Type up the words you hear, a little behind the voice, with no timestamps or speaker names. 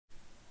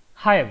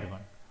Hi everyone,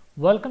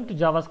 welcome to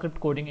JavaScript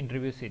coding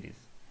interview series.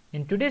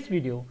 In today's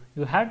video,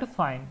 you have to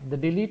find the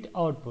delete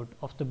output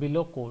of the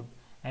below code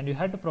and you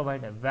have to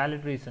provide a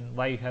valid reason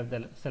why you have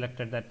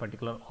selected that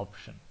particular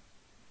option.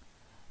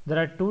 There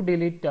are two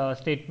delete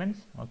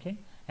statements, okay,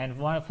 and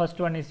first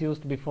one is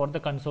used before the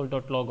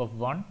console.log of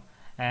 1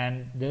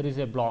 and there is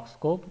a block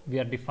scope. We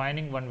are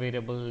defining one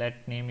variable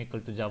let name equal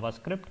to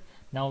JavaScript.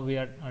 Now we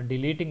are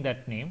deleting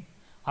that name.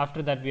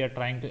 After that we are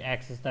trying to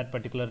access that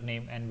particular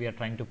name and we are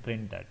trying to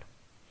print that.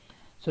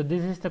 So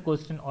this is the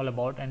question all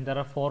about, and there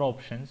are four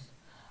options.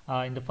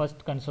 In the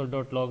first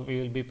console.log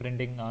we will be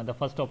printing the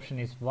first option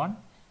is 1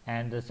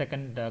 and the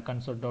second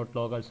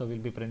console.log also will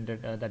be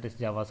printed, that is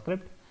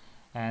JavaScript,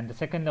 and the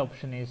second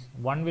option is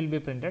 1 will be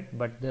printed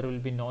but there will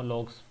be no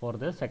logs for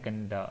the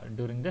second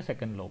during the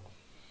second log,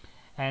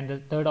 and the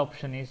third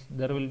option is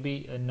there will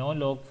be no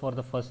log for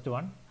the first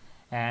one,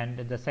 and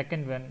the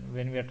second one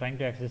when we are trying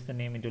to access the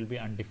name it will be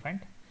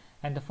undefined,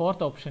 and the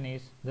fourth option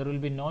is there will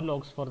be no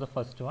logs for the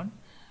first one,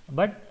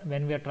 but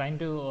when we are trying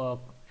to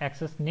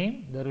access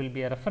name there will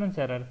be a reference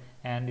error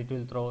and it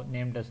will throw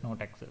name does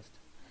not exist.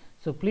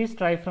 So please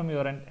try from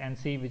your end and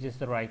see which is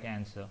the right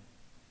answer.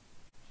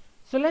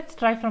 So let's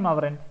try from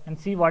our end and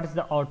see what is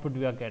the output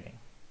we are getting.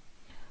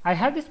 I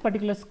have this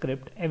particular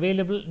script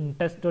available in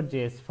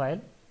test.js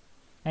file,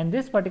 and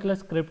this particular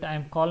script I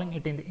am calling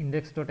it in the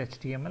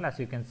index.html as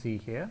you can see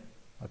here,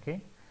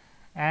 okay.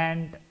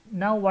 And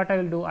now what I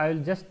will do, I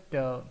will just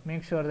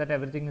make sure that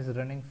everything is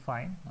running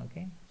fine,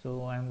 okay.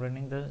 So I am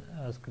running the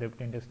script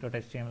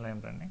index.html I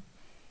am running,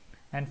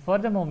 and for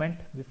the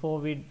moment before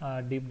we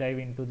deep dive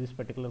into this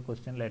particular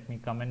question, let me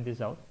comment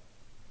this out.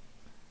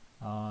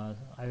 I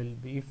will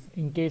be, if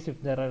in case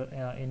if there are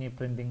any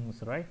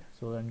printings, right.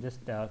 So I am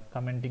just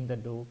commenting the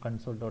do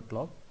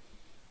console.log,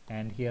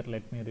 and here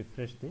let me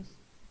refresh this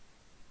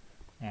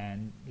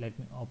and let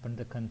me open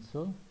the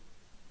console,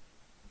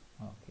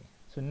 okay.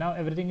 So now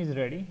everything is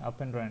ready,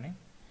 up and running.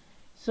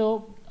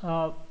 So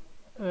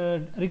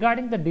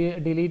regarding the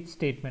delete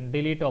statement,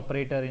 delete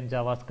operator in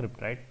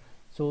JavaScript, right.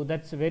 So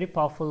that's a very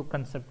powerful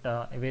concept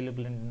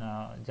available in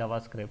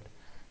JavaScript.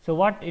 So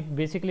what it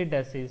basically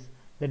does is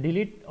the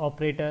delete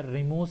operator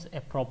removes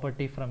a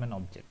property from an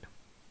object,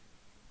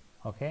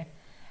 okay.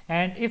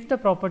 And if the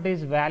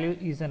property's value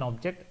is an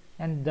object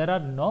and there are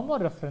no more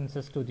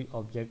references to the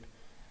object,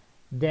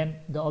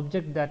 then the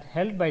object that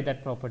held by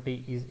that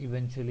property is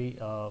eventually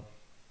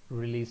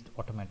released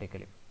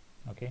automatically,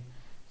 okay.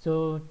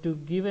 So to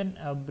give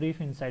a brief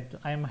insight,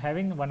 I am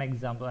having one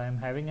example. I am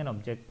having an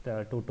object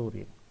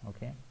tutorial,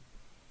 okay.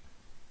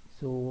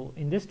 So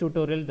in this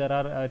tutorial there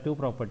are two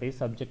properties,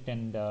 subject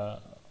and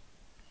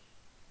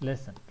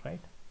lesson,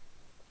 right.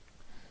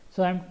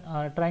 So I am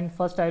trying,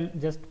 first I will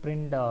just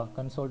print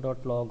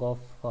console.log of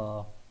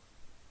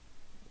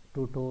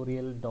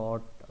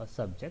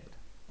tutorial.subject,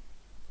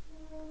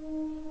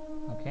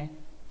 okay.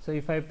 So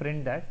if I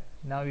print that,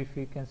 now if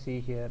you can see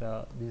here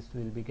this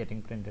will be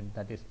getting printed,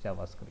 that is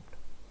JavaScript.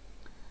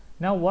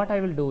 Now what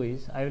I will do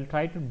is I will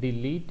try to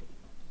delete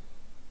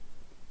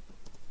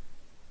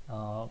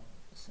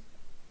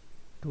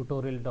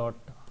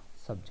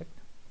tutorial.subject,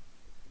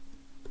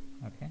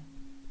 okay.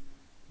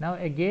 Now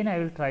again I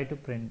will try to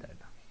print that.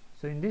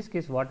 So in this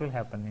case what will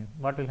happen,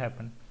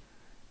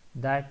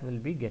 that will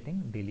be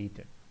getting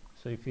deleted.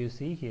 So if you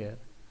see here,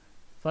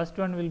 first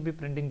one will be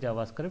printing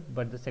JavaScript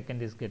but the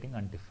second is getting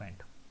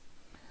undefined.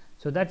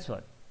 So that's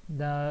what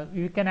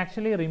you can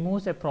actually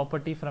remove a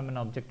property from an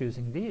object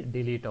using the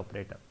delete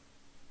operator.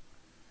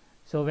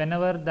 So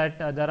whenever that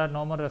there are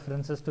no more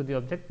references to the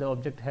object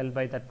held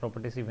by that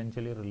property is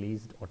eventually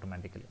released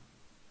automatically.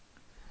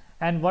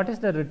 And what is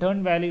the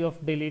return value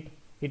of delete?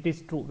 It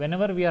is true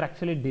whenever we are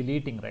actually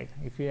deleting, right.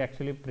 If you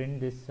actually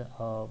print this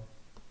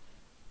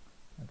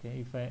okay,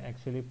 if I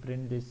actually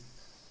print this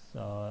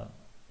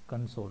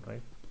console,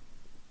 right,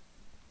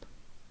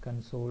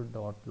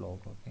 console.log,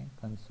 okay,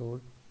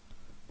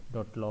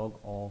 console.log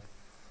of,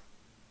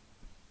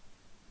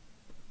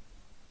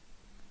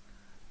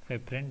 if I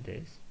print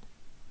this,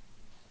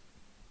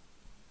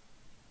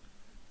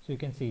 so you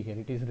can see here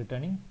it is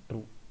returning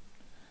true.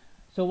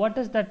 So what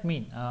does that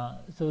mean?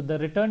 So the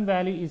return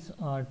value is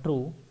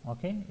true,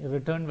 okay,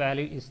 return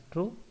value is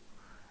true,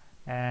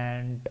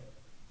 and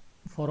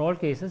for all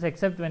cases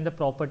except when the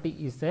property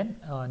is a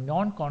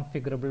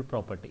non-configurable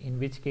property, in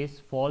which case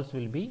false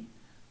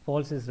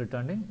is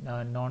returned in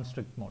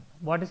non-strict mode.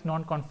 What is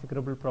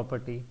non-configurable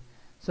property?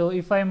 So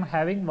if I am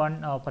having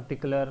one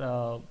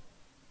particular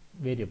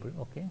variable,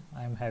 okay,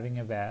 I am having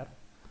a var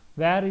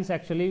is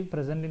actually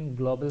present in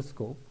global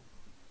scope,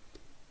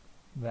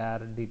 var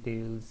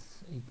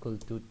details equal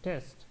to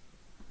test,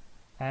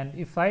 and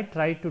if I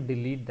try to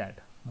delete that,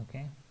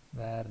 okay,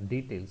 var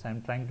details, I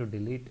am trying to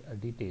delete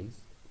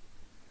details,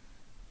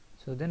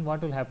 so then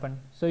what will happen?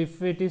 So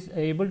if it is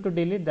able to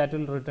delete, that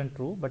will return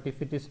true, but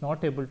if it is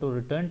not able to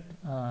return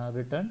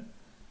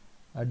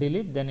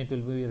delete, then it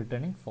will be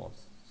returning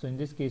false. So in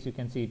this case you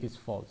can see it is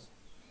false.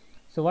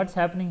 So what's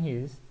happening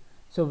is,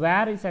 so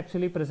var is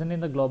actually present in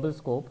the global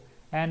scope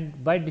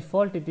and by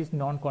default it is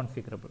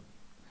non-configurable.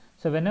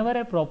 So whenever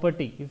a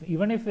property,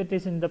 even if it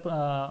is in the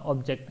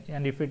object,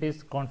 and if it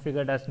is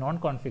configured as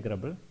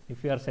non-configurable,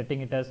 if you are setting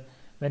it as,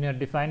 when you are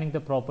defining the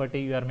property,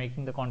 you are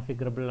making the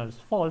configurable as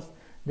false,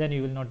 then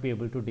you will not be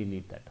able to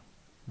delete that.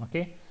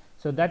 Okay,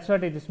 so that's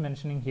what it is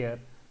mentioning here.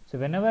 So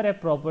whenever a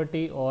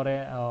property or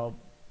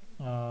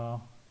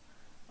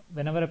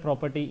whenever a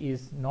property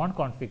is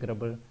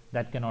non-configurable,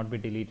 that cannot be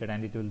deleted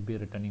and it will be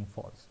returning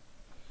false.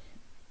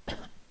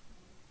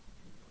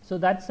 So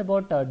that's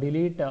about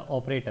delete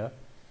operator.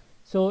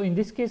 So in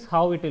this case,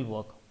 how it will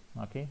work?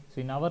 Okay, so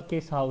in our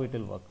case, how it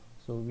will work?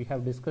 So we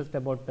have discussed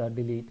about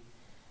delete,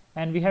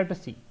 and we have to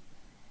see.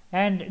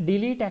 And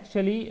delete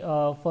actually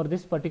for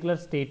this particular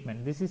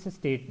statement, this is a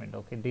statement.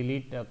 Okay,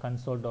 delete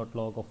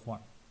console.log of 1.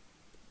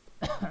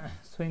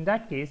 So in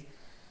that case,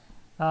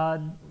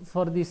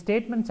 for the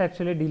statements,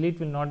 actually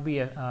delete will not be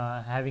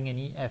having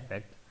any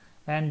effect,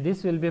 and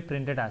this will be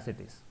printed as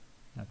it is.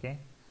 Okay,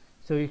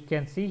 so you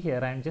can see here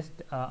I am just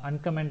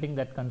uncommenting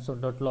that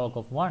console.log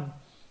of 1,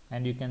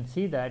 and you can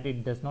see that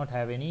it does not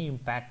have any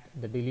impact.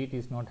 The delete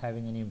is not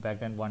having any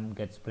impact, and 1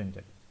 gets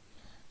printed.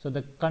 So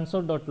the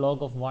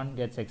console.log of 1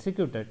 gets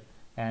executed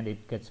and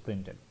it gets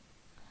printed.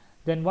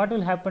 Then what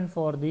will happen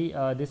for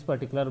the this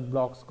particular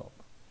block scope?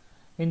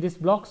 In this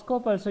block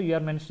scope also, you are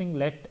mentioning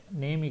let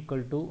name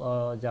equal to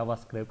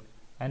JavaScript,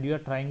 and you are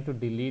trying to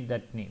delete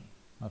that name.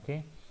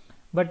 Okay,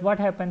 but what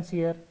happens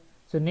here?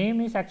 So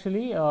name is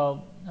actually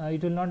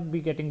it will not be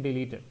getting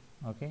deleted.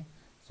 Okay,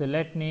 so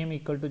let name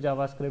equal to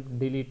JavaScript,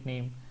 delete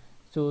name.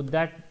 So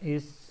that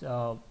is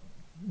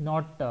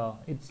not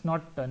it's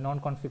not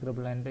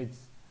non-configurable, and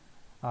it's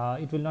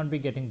it will not be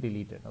getting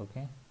deleted.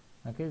 Okay,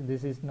 okay,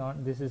 this is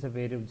not, this is a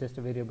variable, just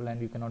a variable,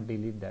 and you cannot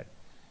delete that.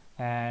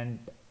 And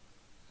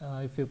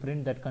if you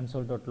print that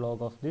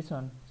console.log of this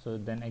one, so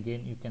then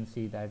again you can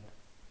see that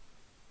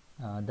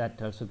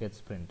that also gets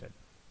printed.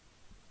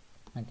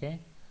 Okay,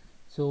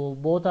 so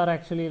both are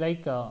actually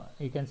like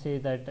you can say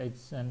that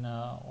it's an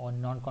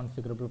on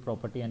non-configurable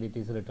property, and it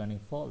is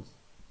returning false.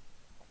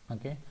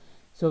 Okay,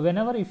 so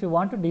whenever if you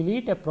want to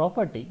delete a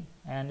property,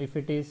 and if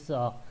it is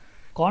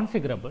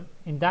configurable,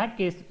 in that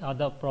case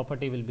the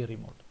property will be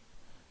removed.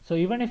 So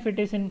even if it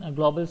is in a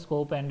global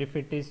scope, and if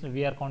it is,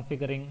 we are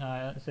configuring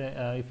say,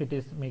 if it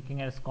is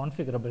making as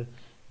configurable,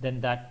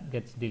 then that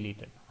gets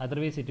deleted,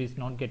 otherwise it is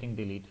not getting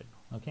deleted.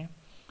 Okay,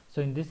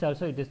 so in this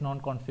also it is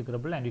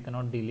non-configurable, and you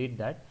cannot delete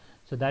that.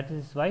 So that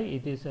is why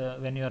it is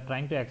when you are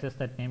trying to access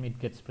that name, it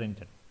gets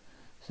printed.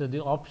 So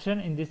the option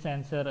in this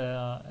answer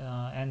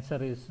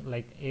answer is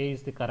like A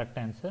is the correct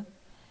answer.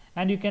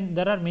 And you can,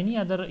 there are many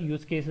other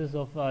use cases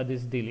of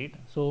this delete.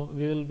 So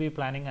we will be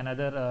planning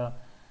another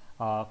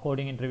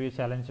coding interview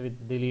challenge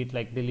with delete,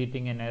 like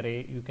deleting an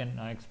array. You can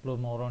explore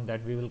more on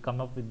that. We will come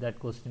up with that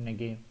question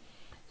again.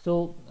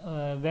 So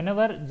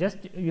whenever, just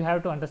you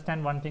have to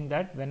understand one thing,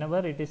 that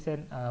whenever it is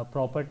a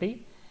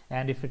property,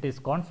 and if it is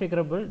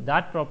configurable,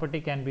 that property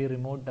can be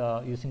removed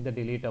using the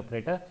delete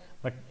operator.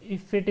 But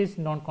if it is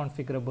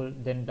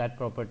non-configurable, then that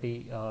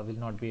property will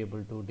not be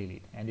able to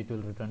delete, and it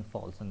will return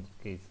false in this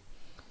case.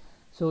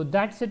 So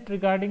that's it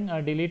regarding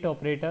delete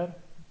operator.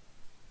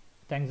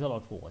 Thanks a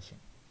lot for watching.